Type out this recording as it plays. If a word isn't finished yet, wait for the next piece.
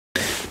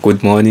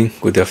Good morning,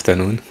 good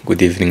afternoon,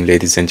 good evening,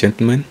 ladies and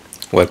gentlemen.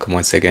 Welcome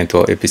once again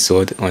to our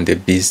episode on the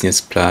business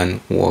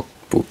plan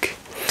workbook.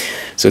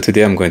 So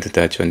today I'm going to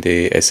touch on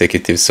the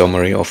executive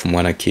summary of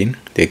Mwanandeke,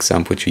 the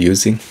example which we're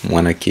using,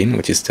 Mwanandeke,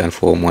 which stands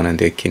for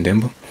Mwanandeke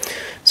Kindembo.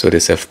 So the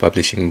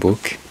self-publishing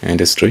book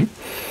industry.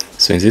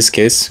 So in this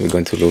case, we're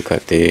going to look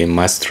at the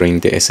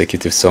mastering the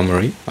executive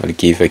summary. I'll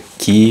give a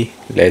key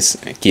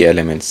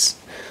elements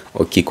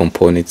or key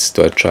components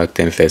to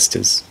attract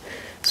investors.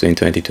 So in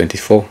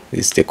 2024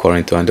 is the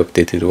current and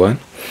updated one.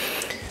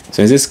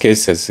 So in this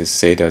case, as I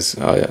said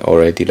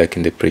already, like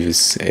in the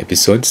previous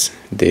episodes,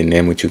 the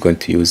name which you're going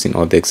to use in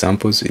all the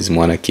examples is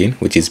Mwanandeke,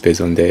 which is based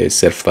on the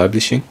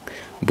self-publishing,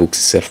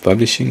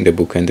 the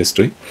book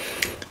industry.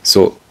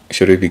 So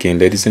should we begin,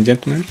 ladies and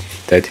gentlemen?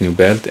 Tighten your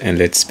belt and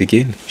let's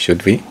begin,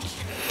 should we?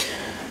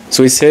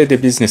 So we said the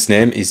business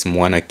name is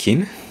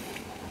Mwanandeke.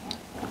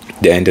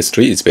 The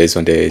industry is based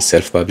on the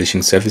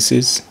self-publishing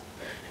services.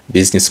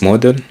 Business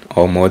model,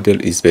 our model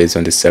is based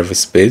on the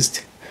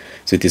service-based.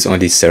 So it is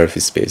only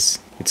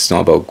service-based. It's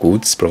not about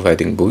goods,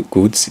 providing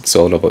goods. It's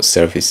all about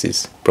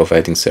services,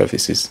 providing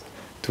services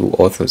to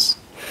authors.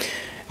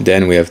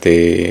 Then we have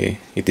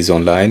it is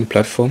online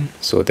platform.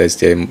 So that's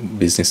the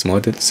business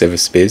model,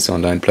 service-based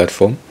online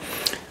platform.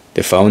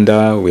 The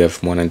founder, we have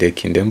Mwanandeke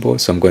Kindembo.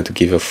 So I'm going to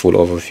give a full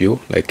overview,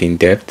 like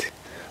in-depth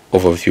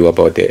overview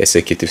about the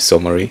executive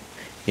summary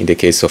in the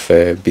case of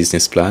a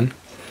business plan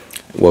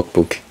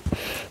workbook.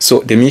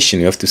 So the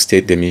mission, you have to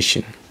state the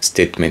mission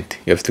statement.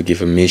 You have to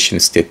give a mission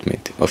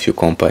statement of your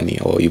company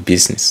or your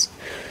business.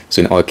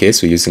 So in our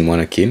case, we're using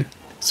Mwanandeke.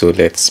 So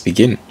let's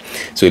begin.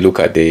 So we look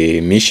at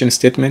the mission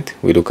statement.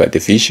 We look at the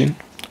vision.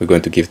 We're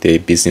going to give the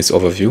business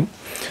overview.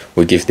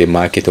 We give the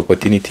market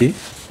opportunity.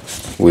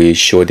 We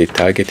show the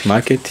target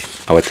market,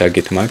 our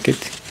target market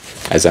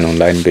as an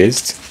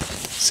online-based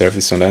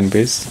service,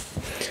 online-based.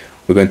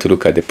 We're going to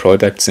look at the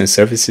products and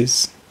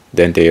services,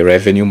 then the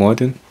revenue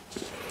model.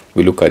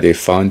 We look at the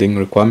funding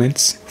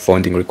requirements,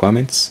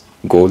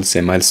 goals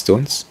and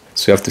milestones.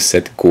 So you have to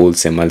set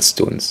goals and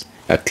milestones,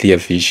 a clear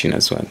vision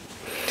as well.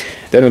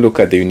 Then we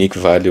look at the unique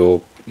value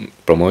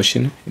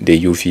promotion,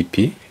 the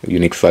UVP,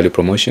 unique value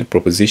promotion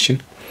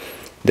proposition.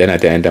 Then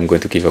at the end, I'm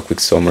going to give a quick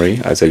summary,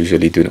 as I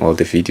usually do in all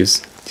the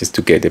videos, just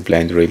to get the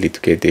blend, really,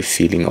 to get the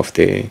feeling of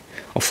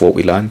what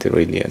we learned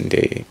really in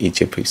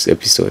each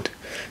episode.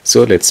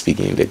 So let's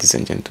begin, ladies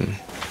and gentlemen.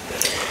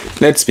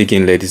 Let's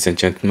begin, ladies and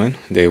gentlemen.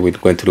 We're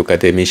going to look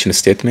at the mission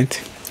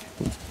statement,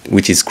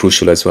 which is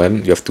crucial as well.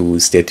 You have to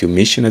state your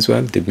mission as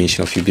well, the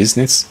mission of your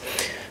business.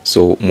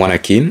 So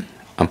Mwanandeke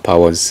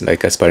empowers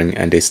like aspiring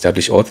and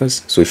established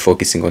authors. So we're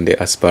focusing on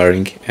the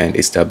aspiring and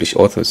established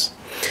authors,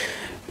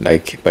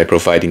 like by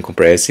providing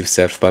comprehensive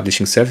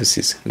self-publishing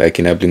services, like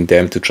enabling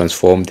them to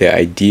transform their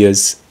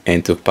ideas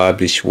into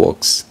published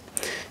works.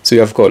 So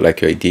you have got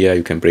like your idea,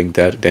 you can bring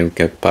that, then we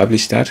can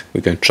publish that,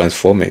 we can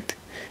transform it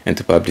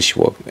into published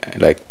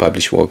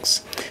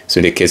works. So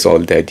in the case all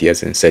the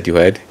ideas inside your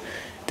head,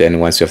 then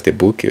once you have the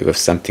book, you have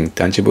something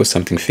tangible,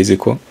 something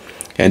physical.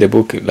 And the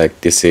book,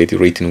 like they say, the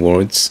written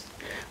words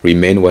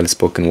remain while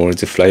spoken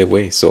words fly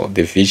away. So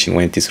the vision,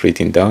 when it is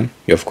written down,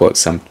 you have got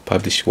some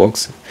published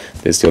works.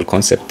 That's the whole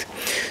concept.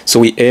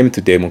 So we aim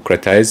to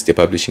democratize the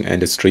publishing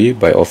industry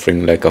by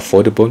offering like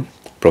affordable,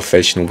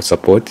 professional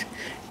support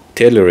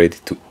tailored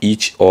to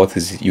each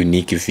author's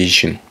unique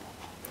vision.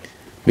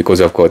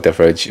 Because I've got a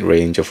diverse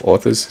range of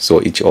authors,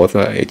 so each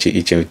author,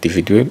 each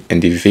individual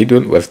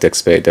will have to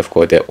expect they've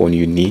got their own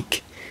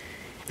unique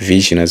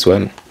vision as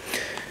well.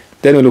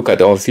 Then we look at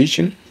our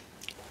vision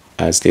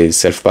as the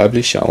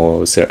self-publish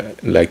or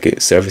like a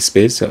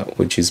service-based,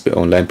 which is the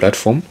online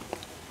platform.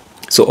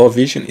 So our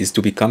vision is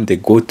to become the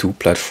go-to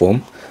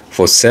platform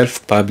for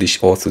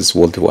self-published authors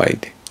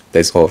worldwide.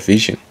 That's our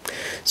vision.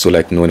 So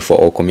like known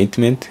for our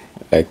commitment,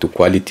 like to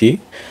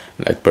quality,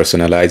 like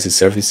personalized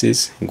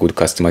services, good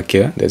customer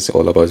care. That's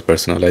all about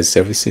personalized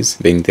services,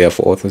 being there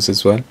for authors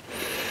as well.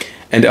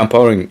 And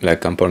empowering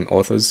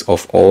authors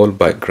of all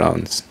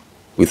backgrounds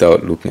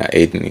without looking at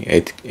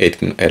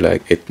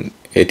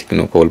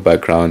ethnical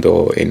background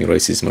or any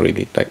racism,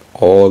 really. Like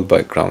all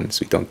backgrounds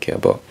we don't care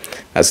about.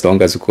 As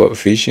long as you got a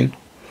vision,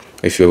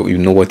 if you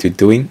know what you're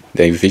doing,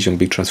 then your vision will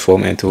be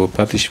transformed into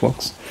published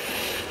works.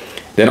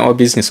 Then our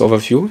business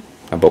overview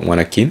about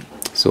Mwanandeke.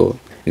 So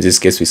in this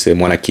case, we say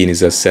Mwanandeke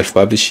is a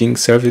self-publishing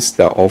service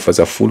that offers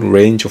a full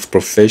range of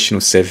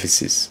professional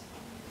services,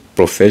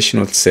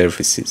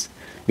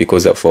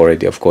 because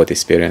I've got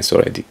experience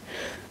already.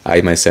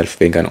 I myself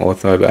being an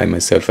author, I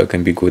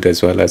can be good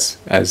as well as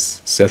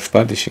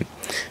self-publishing,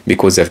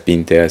 because I've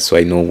been there, so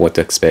I know what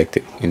to expect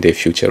in the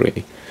future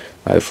really.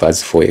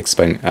 As for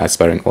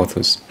aspiring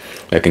authors,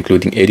 like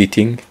including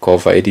editing,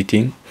 cover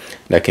editing,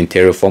 like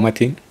interior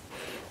formatting,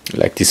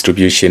 like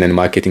distribution and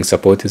marketing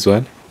support as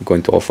well. We're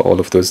going to offer all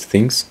of those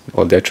things,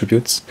 all the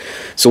attributes.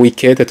 So we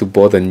cater to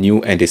both the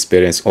new and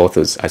experienced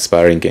authors,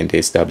 aspiring and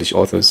established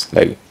authors,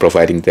 like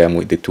providing them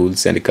with the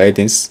tools and the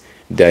guidance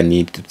they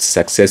need to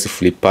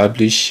successfully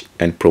publish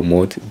and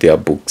promote their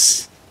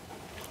books.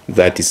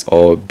 That is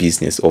our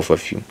business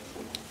overview.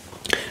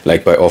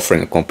 Like by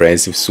offering a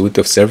comprehensive suite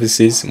of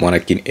services,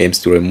 Mwanandeke aims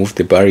to remove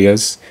the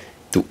barriers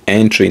to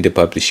entry in the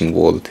publishing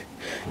world,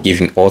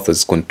 giving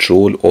authors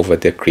control over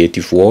their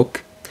creative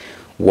work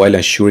while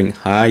ensuring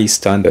high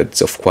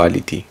standards of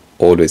quality,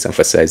 always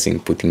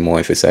putting more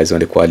emphasis on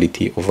the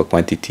quality over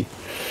quantity.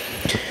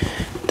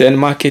 Then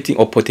market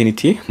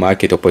opportunity,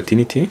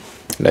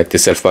 like the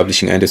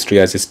self-publishing industry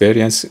has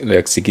experienced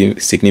like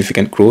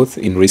significant growth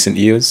in recent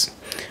years,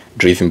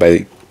 driven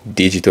by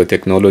digital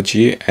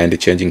technology and the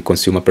changing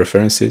consumer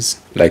preferences.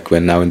 Like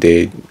we're now in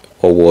the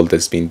whole world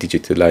has been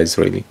digitalized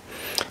really.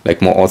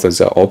 Like more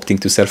authors are opting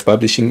to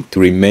self-publishing to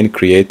remain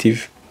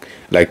creative,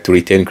 like to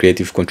retain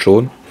creative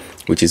control,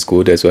 which is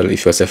good as well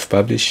if you're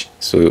self-published.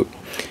 So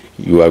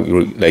you are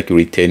like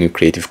retaining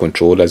creative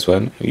control as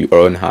well. You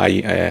earn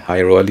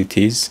high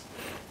royalties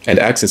and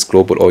access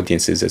global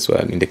audiences as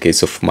well in the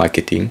case of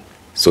marketing,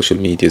 social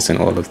medias and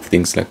all of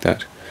things like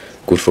that.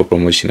 Good for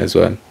promotion as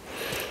well.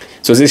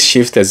 So this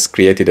shift has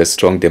created a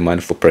strong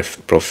demand for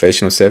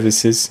professional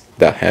services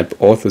that help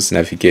authors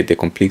navigate the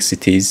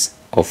complexities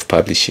of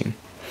publishing.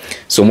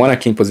 So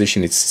Mwanandeke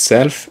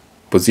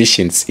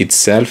positions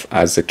itself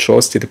as a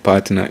trusted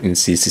partner in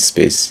this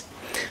space,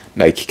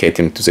 like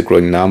catering to the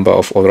growing number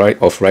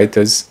of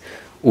writers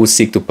who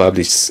seek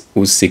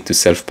to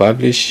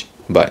self-publish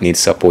but need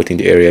support in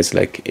the areas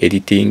like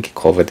editing,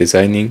 cover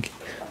designing,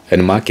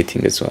 and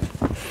marketing as well.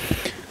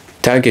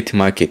 Target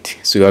market.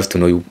 So you have to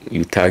know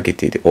you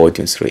targeted the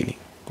audience really,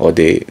 or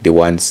the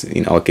ones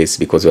in our case,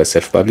 because we are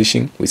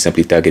self-publishing, we're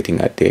simply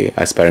targeting at the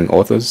aspiring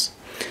authors.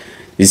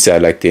 These are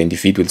like the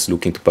individuals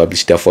looking to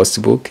publish their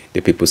first book,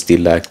 the people still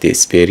lack the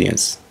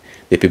experience,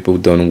 the people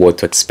who don't know what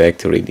to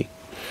expect really.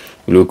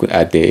 We look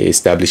at the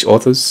established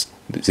authors.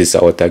 This is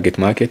our target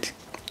market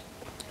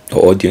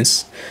or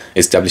audience.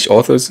 Established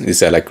authors,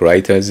 these are like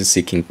writers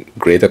seeking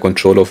greater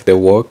control of their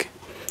work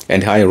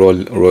and higher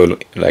role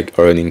like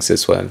earnings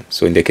as well.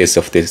 So in the case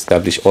of the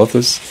established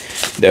authors,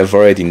 they've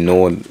already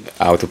known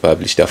how to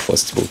publish their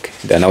first book.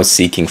 They're now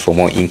seeking for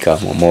more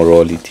income or more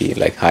royalty,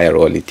 like higher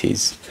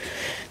royalties.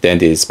 Then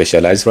the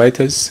specialized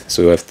writers.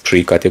 So we have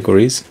three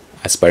categories: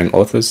 aspiring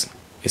authors,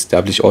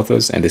 established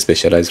authors, and the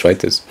specialized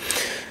writers.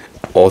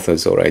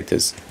 Authors or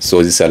writers.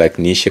 So these are like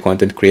niche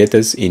content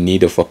creators in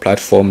need of a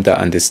platform that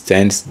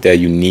understands their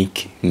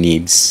unique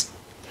needs.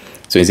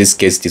 So in this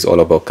case, it is all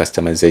about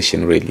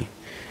customization really,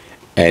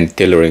 and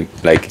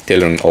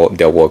tailoring all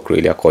their work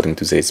really according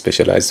to the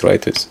specialized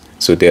writers.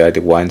 So they are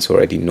the ones who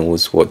already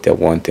knows what they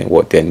want and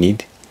what they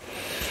need.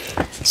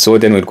 So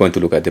then we're going to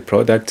look at the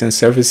products and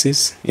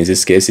services. In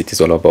this case, it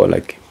is all about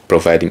like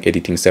providing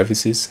editing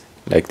services,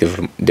 like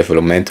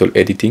developmental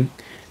editing,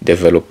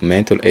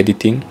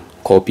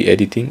 copy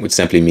editing, which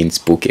simply means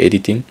book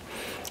editing,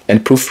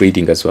 and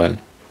proofreading as well.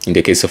 In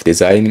the case of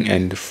designing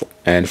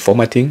and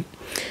formatting,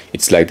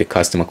 it's like the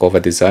customer cover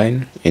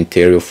design,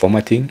 interior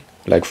formatting,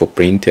 like for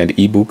print and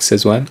ebooks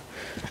as well,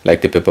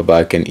 like the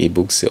paperback and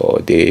ebooks or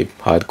the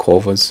hard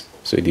covers.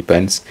 So it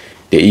depends.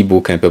 The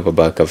ebook and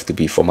paperback have to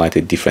be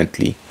formatted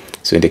differently.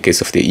 So in the case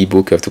of the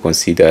ebook, you have to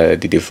consider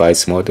the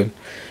device model,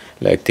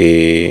 like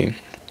the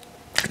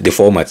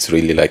formats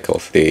really, like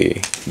of the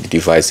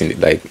device.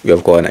 Like we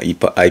have got an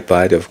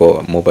iPad, we've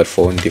got a mobile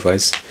phone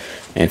device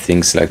and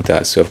things like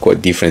that. So I've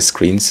got different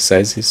screen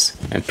sizes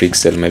and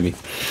pixel maybe.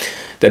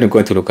 Then we're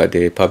going to look at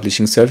the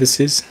publishing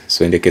services.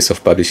 So in the case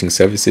of publishing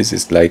services,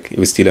 it's like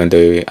we're still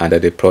under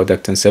the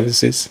product and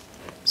services.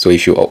 So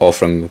if you are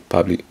offering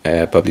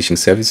publishing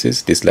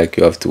services, this like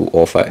you have to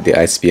offer the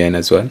ISBN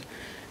as well,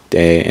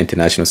 the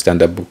International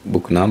Standard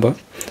Book Number,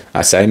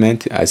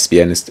 assignment,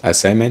 ISBN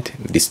assignment,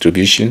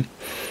 distribution,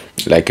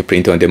 like a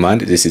print on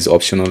demand. This is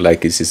optional,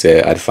 like this is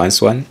an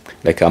advanced one,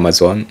 like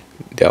Amazon.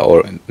 They are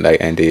all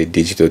like, and the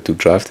digital to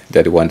draft,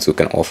 they're the ones who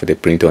can offer the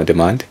print on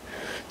demand.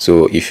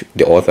 So if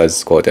the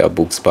authors got their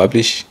books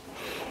published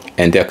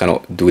and they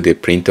cannot do the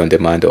print on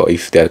demand, or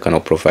if they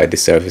cannot provide the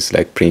service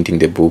like printing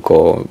the book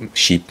or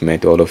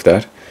shipment, all of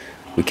that,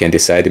 we can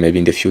decide maybe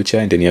in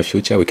the near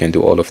future, we can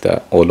do all of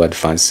that, all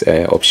advanced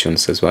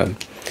options as well.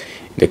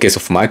 In the case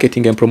of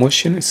marketing and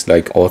promotion, it's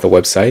like author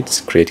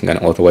websites, creating an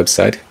author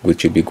website,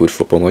 which would be good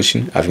for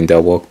promotion, having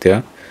their work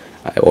there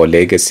or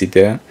legacy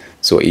there.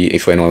 So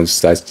if anyone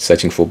starts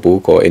searching for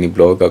book or any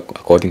blog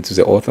according to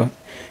the author,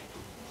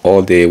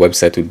 all the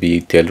website will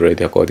be tailored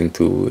according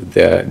to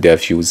their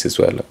views as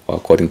well, or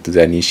according to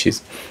their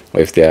niches, or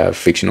if they are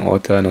fiction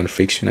author,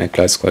 non-fiction, and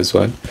classical as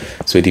well.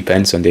 So it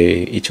depends on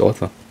each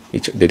author,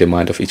 the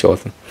demand of each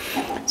author.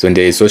 So in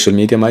the social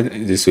media,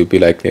 this will be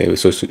like the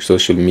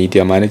social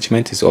media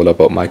management is all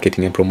about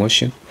marketing and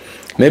promotion.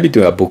 Maybe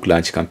do a book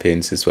launch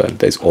campaigns as well.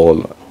 There's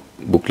all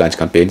book launch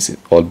campaigns,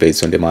 all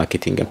based on the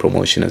marketing and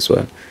promotion as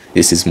well.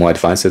 This is more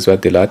advanced as well,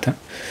 the latter.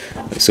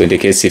 So in the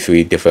case if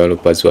we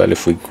develop as well,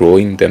 if we're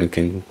growing, then we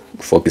can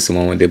focus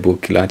more on the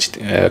book launch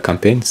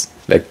campaigns,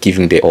 like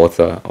giving the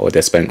author or the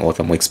aspiring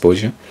author more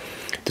exposure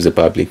to the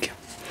public.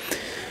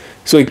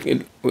 So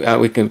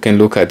we can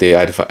look at the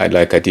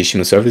like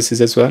additional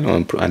services as well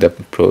under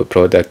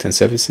product and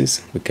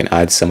services. We can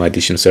add some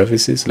additional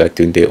services like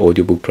doing the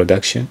audiobook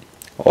production,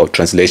 or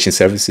translation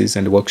services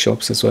and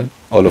workshops as well.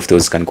 All of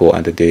those can go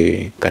under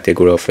the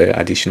category of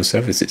additional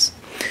services.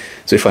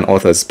 So if an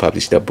author has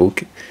published a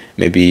book,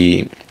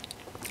 maybe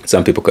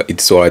some people,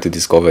 it's alright to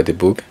discover the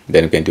book,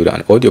 then you can do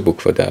an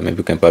audiobook for that. Maybe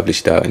you can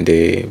publish that in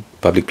the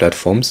public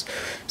platforms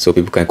so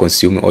people can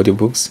consume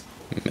audiobooks.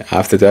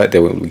 After that, they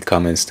will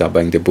come and start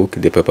buying the book,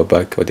 the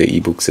paperback or the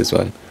ebooks as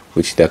well,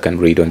 which they can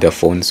read on their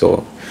phones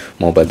or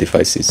mobile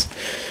devices.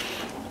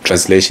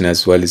 Translation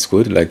as well is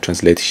good, like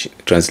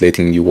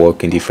translating your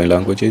work in different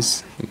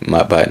languages.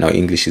 But now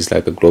English is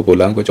like a global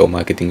language or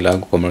marketing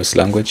language, commerce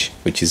language,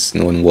 which is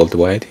known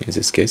worldwide in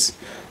this case.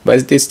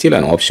 But there's still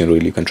an option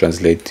really. You can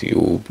translate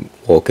your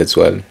work as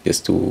well,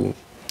 just to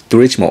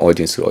reach more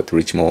audience or to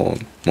reach more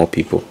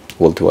people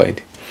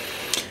worldwide.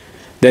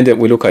 Then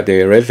we look at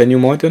the revenue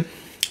model.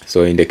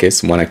 So in the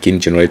case,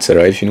 Mwanandeke generates a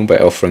revenue by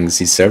offering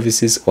these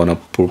services on a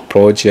per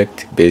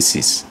project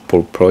basis.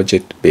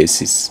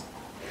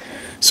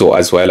 So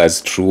as well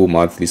as through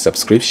monthly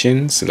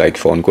subscriptions, like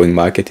for ongoing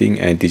marketing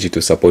and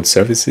digital support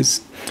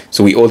services.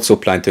 So we also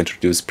plan to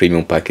introduce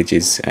premium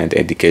packages and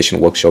education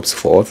workshops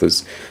for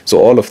authors. So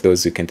all of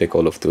those, you can take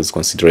all of those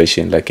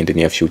consideration, like in the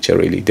near future,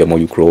 really. The more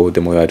you grow,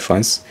 the more you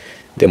advance,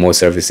 the more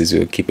services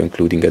you keep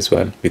including as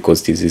well,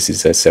 because this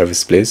is a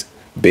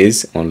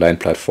service-based online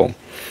platform.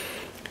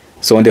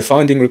 So on the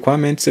founding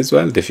requirements as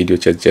well, the video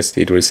just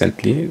did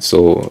recently.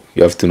 So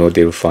you have to know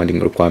the founding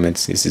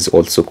requirements. This is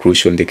also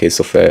crucial in the case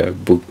of a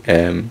book,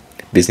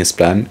 business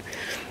plan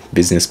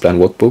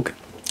workbook.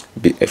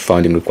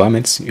 Founding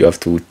requirements, you have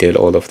to tell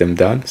all of them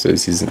down. So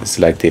it's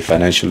like the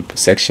financial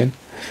section.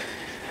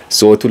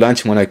 So to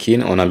launch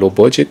Mwanandeke on a low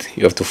budget,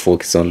 you have to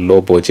focus on low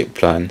budget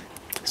plan.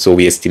 So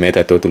we estimate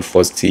a total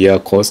first year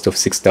cost of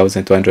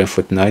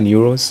 6,249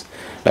 euros,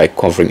 like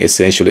covering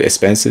essential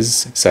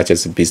expenses such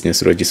as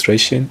business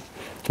registration,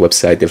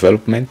 website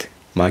development,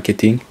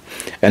 marketing,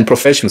 and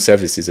professional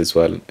services as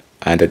well,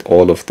 and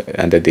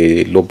under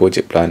the low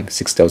budget plan,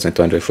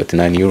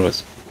 6,249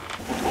 euros.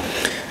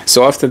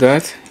 So after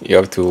that, you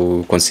have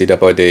to consider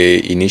about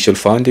the initial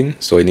funding.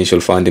 So initial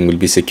funding will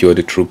be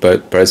secured through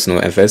personal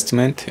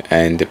investment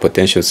and the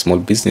potential small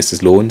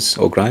businesses loans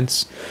or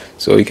grants.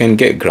 So you can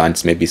get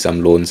grants, maybe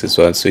some loans as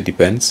well. So it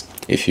depends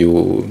if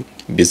your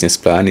business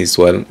plan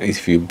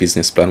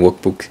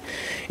workbook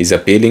is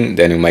appealing,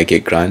 then you might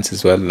get grants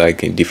as well,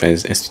 like in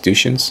different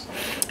institutions.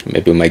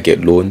 Maybe you might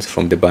get loans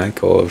from the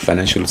bank or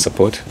financial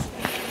support.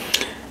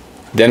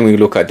 Then we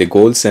look at the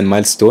goals and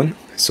milestones.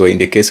 So in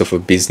the case of a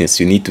business,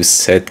 you need to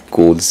set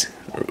goals,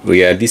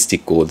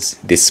 realistic goals.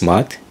 They're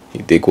smart.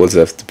 The goals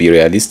have to be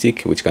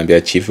realistic, which can be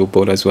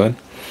achievable as well.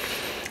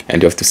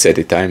 And you have to set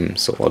a time,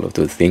 so all of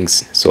those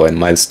things. So and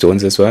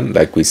milestones as well,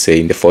 like we say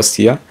in the first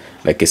year,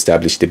 like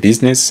establish the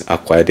business,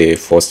 acquire the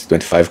first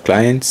 25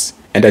 clients,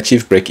 and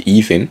achieve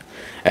break-even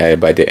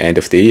by the end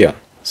of the year.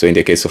 So in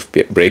the case of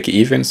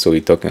break-even, so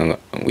we're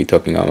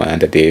talking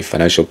under the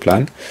financial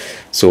plan.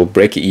 So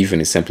break-even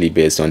is simply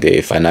based on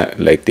the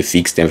the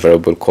fixed and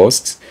variable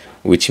costs,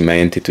 which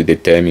meant to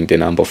determine the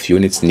number of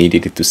units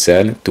needed to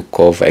sell to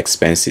cover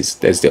expenses.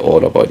 That's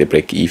all about the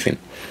break-even.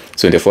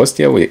 So in the first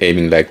year, we're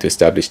aiming to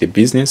establish the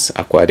business,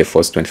 acquire the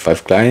first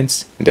 25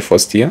 clients in the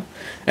first year,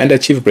 and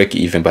achieve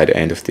break-even by the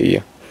end of the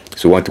year.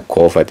 So we want to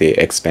cover the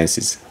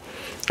expenses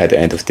at the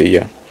end of the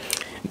year,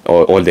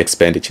 or all the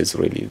expenditures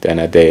really. Then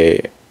at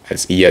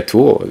as year 2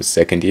 or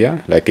second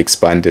year,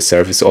 expand the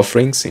service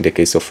offerings in the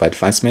case of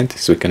advancement,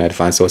 so we can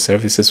advance our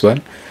service as well,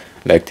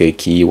 like the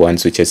key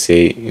ones which I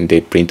say in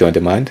the print on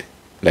demand.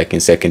 Like in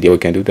second year we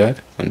can do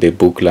that. On the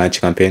book launch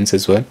campaigns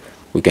as well,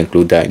 we can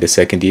include that in the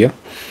second year.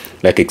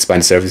 Like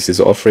expand services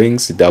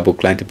offerings, double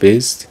client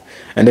based,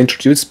 and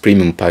introduce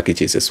premium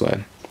packages as well.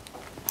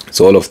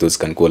 So all of those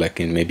can go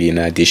in maybe in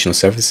additional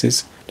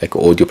services like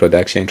audio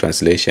production,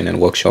 translation,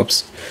 and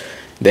workshops.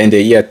 Then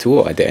the year 2,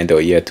 or at the end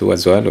of year 2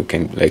 as well, we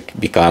can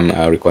become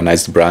a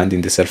recognized brand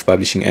in the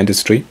self-publishing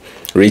industry,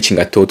 reaching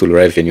a total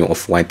revenue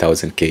of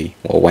 1,000K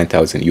or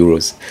 1,000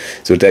 euros.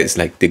 So that is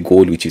the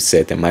goal which you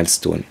set, a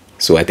milestone.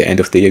 So at the end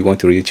of the year, you want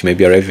to reach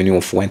maybe a revenue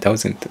of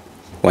 1,000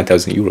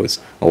 euros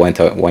or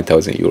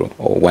 1,000 euro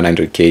or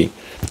 100K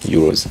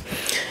euros.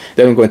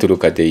 Then we're going to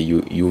look at the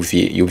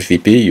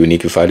UVP,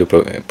 unique value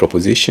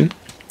proposition.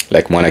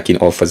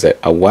 Mwanandeke offers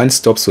a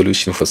one-stop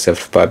solution for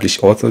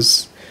self-published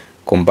authors,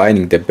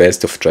 combining the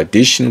best of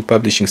traditional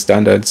publishing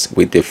standards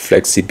with the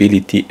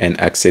flexibility and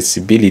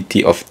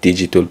accessibility of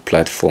digital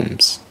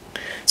platforms.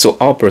 So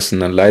our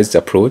personalized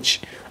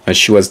approach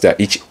ensures that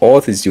each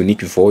author's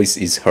unique voice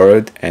is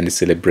heard and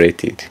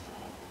celebrated.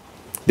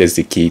 That's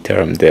the key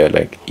term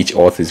there, each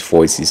author's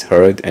voice is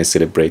heard and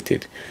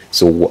celebrated.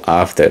 So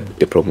after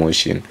the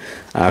promotion,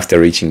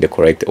 after reaching the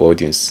correct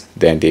audience,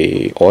 then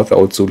the author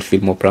also will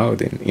feel more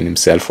proud in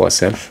himself or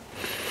herself.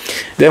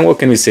 Then what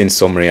can we say in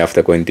summary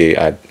after going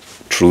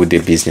through the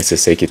business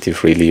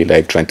executive, really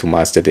trying to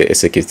master the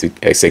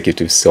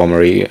executive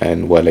summary,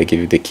 and while I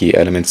give you the key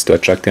elements to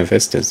attract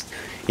investors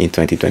in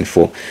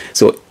 2024.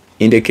 So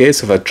in the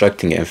case of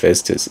attracting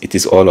investors, it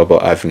is all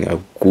about having a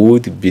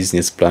good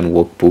business plan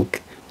workbook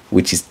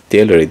which is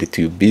tailored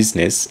to your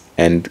business,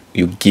 and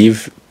you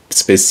give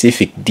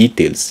specific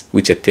details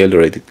which are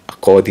tailored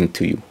according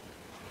to you.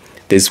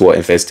 This is what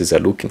investors are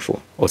looking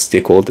for, or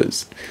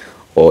stakeholders.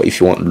 Or if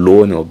you want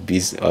loan or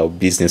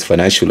business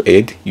financial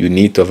aid, you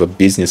need to have a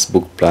business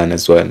book plan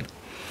as well.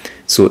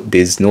 So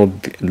there's no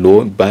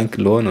bank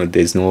loan, or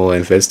there's no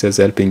investors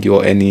helping you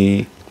or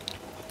any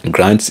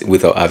grants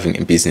without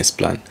having a business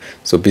plan.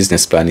 So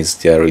business plan is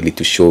there really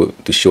to show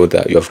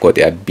that you have got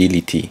the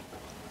ability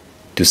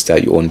to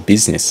start your own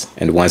business.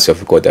 And once you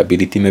have got the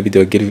ability, maybe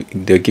they'll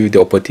give you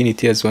the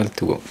opportunity as well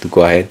to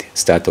go ahead,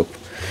 start up.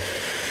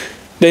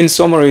 Then in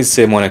summary,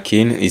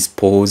 Mwanandeke is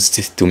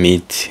posed to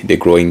meet the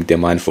growing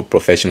demand for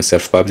professional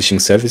self-publishing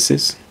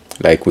services.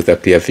 Like with a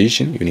clear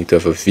vision, you need to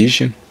have a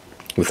vision.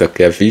 With a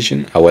clear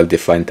vision, a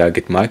well-defined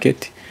target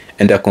market,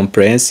 and a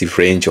comprehensive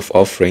range of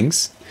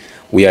offerings,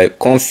 we are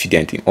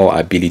confident in our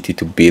ability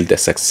to build a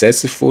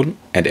successful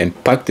and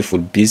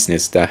impactful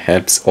business that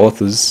helps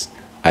authors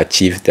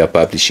achieve their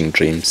publishing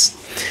dreams.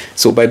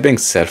 So by being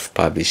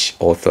self-published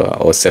author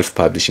or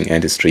self-publishing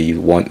industry,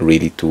 you want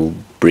really to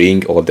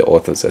bring all the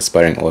authors,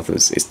 aspiring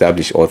authors,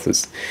 established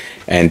authors,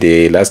 and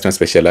the last one,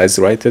 specialized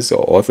writers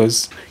or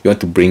authors, you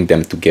want to bring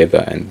them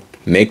together and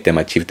make them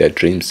achieve their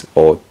dreams,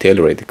 or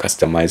tailor it,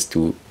 customized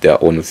to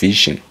their own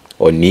vision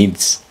or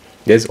needs.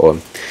 That's all.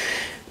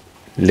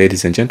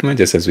 Ladies and gentlemen,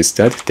 just as we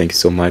start, thank you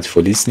so much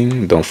for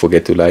listening. Don't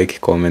forget to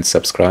like, comment,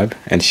 subscribe,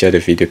 and share the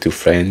video to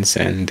friends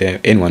and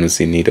anyone who's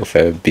in need of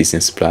a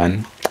business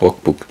plan,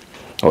 workbook,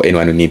 or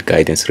anyone who need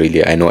guidance.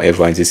 Really, I know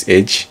everyone this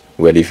age,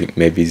 we're living,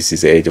 maybe this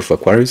is the age of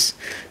Aquarius,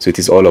 so it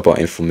is all about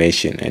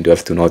information, and you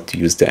have to not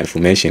use the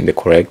information in the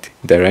correct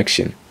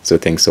direction. So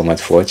thanks so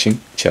much for watching.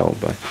 Ciao,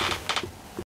 bye.